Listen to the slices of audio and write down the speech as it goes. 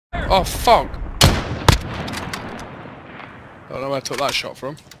Oh fuck! Don't know where I took that shot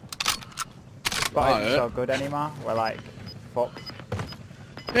from. But it's so good anymore. We're like, fucked.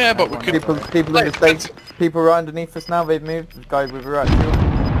 Yeah, but we could. People in the States, people right underneath us now. They've moved. The guy with the right shield.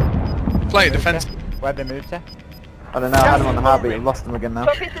 Play defense. Where'd they move to? I don't know. I had him on the heartbeat. I've lost him again now.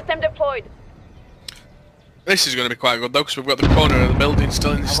 Trophy system deployed. This is going to be quite good though, because we've got the corner of the building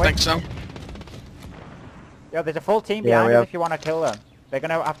still in this next zone. Yo, there's a full team behind us if you want to kill them. They're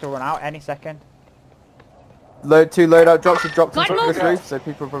going to have to run out any second. Two loadout drops have dropped on top of this roof, so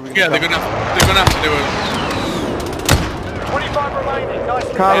people are probably they're gonna have to do a 25 remaining. Nice.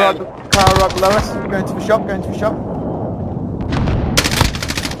 car right below us. Going to the shop.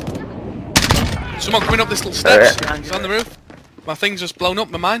 Someone coming up this little steps. It's on the roof. My thing's just blown up.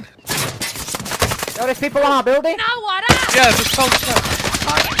 My mine. Yo, there's people on our building. Now what? Yeah, just told steps.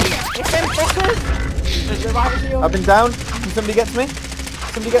 It's them fuckers. I've been down. Can somebody get to me?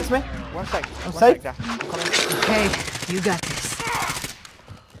 Somebody get to me? One sec. I'm safe. Jack. Okay, you got this.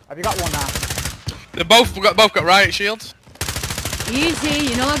 Have you got one now? They both got riot shields. Easy,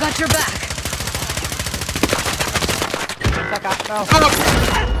 you know I got your back. Check out now.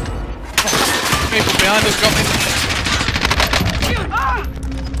 People behind us got me.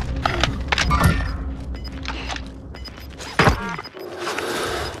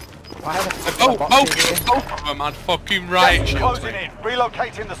 Both of them had fucking riot shields. Closing in.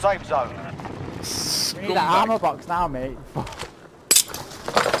 Relocating the safe zone. We need that armor box now, mate.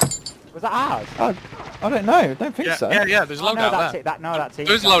 Was that ours? I don't know. I don't think so. Yeah. There's a load out there. That's it.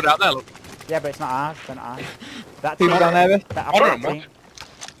 There's a load out there. Look. Yeah, but it's not ours. They're not ours. That People down there.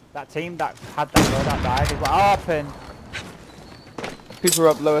 That team that had that load that died is what open. People are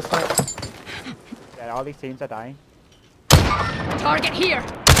up lower side. Yeah, all these teams are dying. Target here.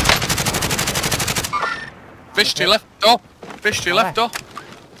 Fish to your left door. Fish to your left door.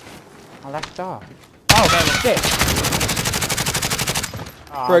 My left door. Oh, Shit.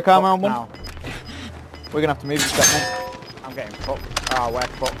 Oh, Throw a camera on one. now. We're gonna have to move this back, mate. I'm getting fucked. Oh, we're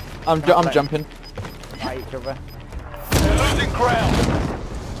fucked. I'm jumping. At each other. They're losing ground.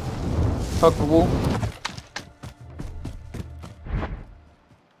 Hug the wall.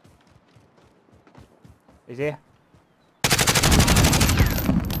 He's here.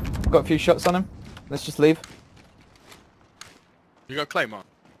 Got a few shots on him. Let's just leave. You got Claymore?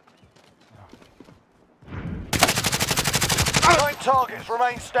 9 targets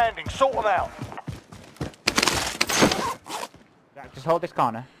remain standing. Sort them out. Yeah, just hold this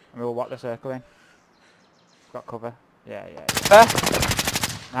corner and we'll walk the circle in. Got cover. Yeah. There.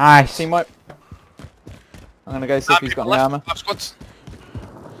 Nice. Team wipe. I'm gonna go see if he's got any armor. Squads.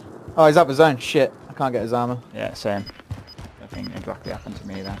 Oh, he's up his zone. Shit. I can't get his armor. Yeah, same. I think exactly happened to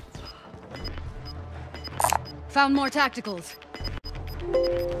me then. Found more tacticals.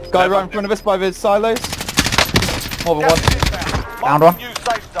 Guy right in front of us by the silos. More than one. Found one. New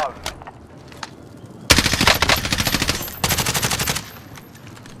safe zone.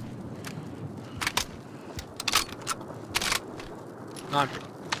 Nine.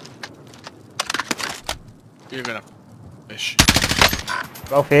 You're gonna fish.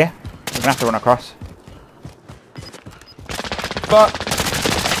 Both here. We're gonna have to run across. But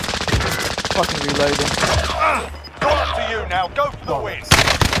fucking reloading. Go up to you now. Go for the win.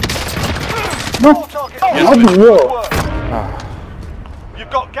 No. More targets. You've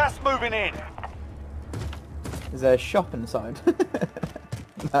got gas moving in. Is there a shop inside?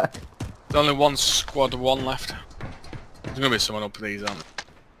 No. There's only one squad, one left. There's gonna be someone up these, aren't there?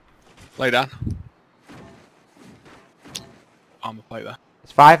 Lay down. Armor plate there.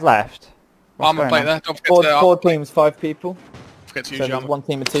 There's 5 left. What's Armor going plate on? there. Don't forget to Four teams, 5 people. forget to So use your there's armor. one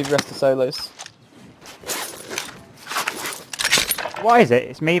team of 2, the rest are solos. What is it?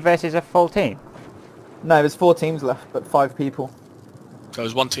 It's me versus a full team? No, there's 4 teams left, but 5 people. So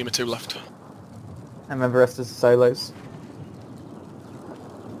there's one team of 2 left. And then the rest is solos.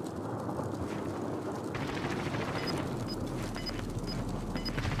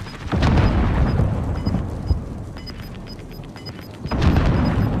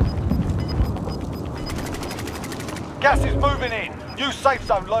 Gas is moving in. New safe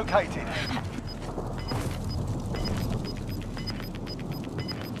zone located.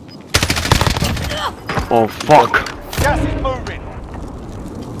 Oh fuck. Gas is moving.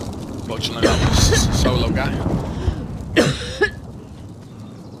 Fortunately, that was solo guy.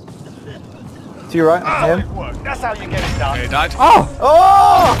 To your right, I Solid work. That's how you get it done. He died. Oh!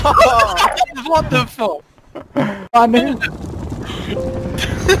 Oh! What the fuck? I knew!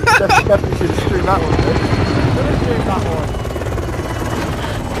 Definitely should have streamed that one, dude. Stream that one.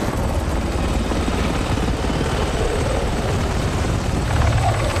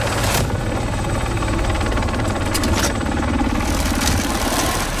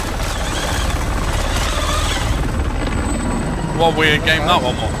 What weird game that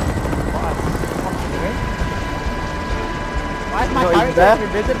one was. Why is my Not even character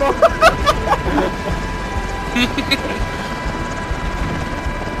invisible?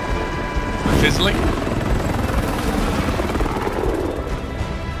 Fizzly.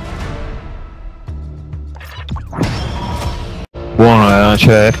 Buono,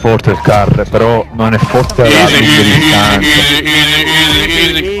 cioè è forte il car, però non è forte alla lunga distanza.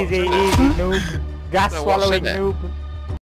 Easy, noob. Gas swallowing noob.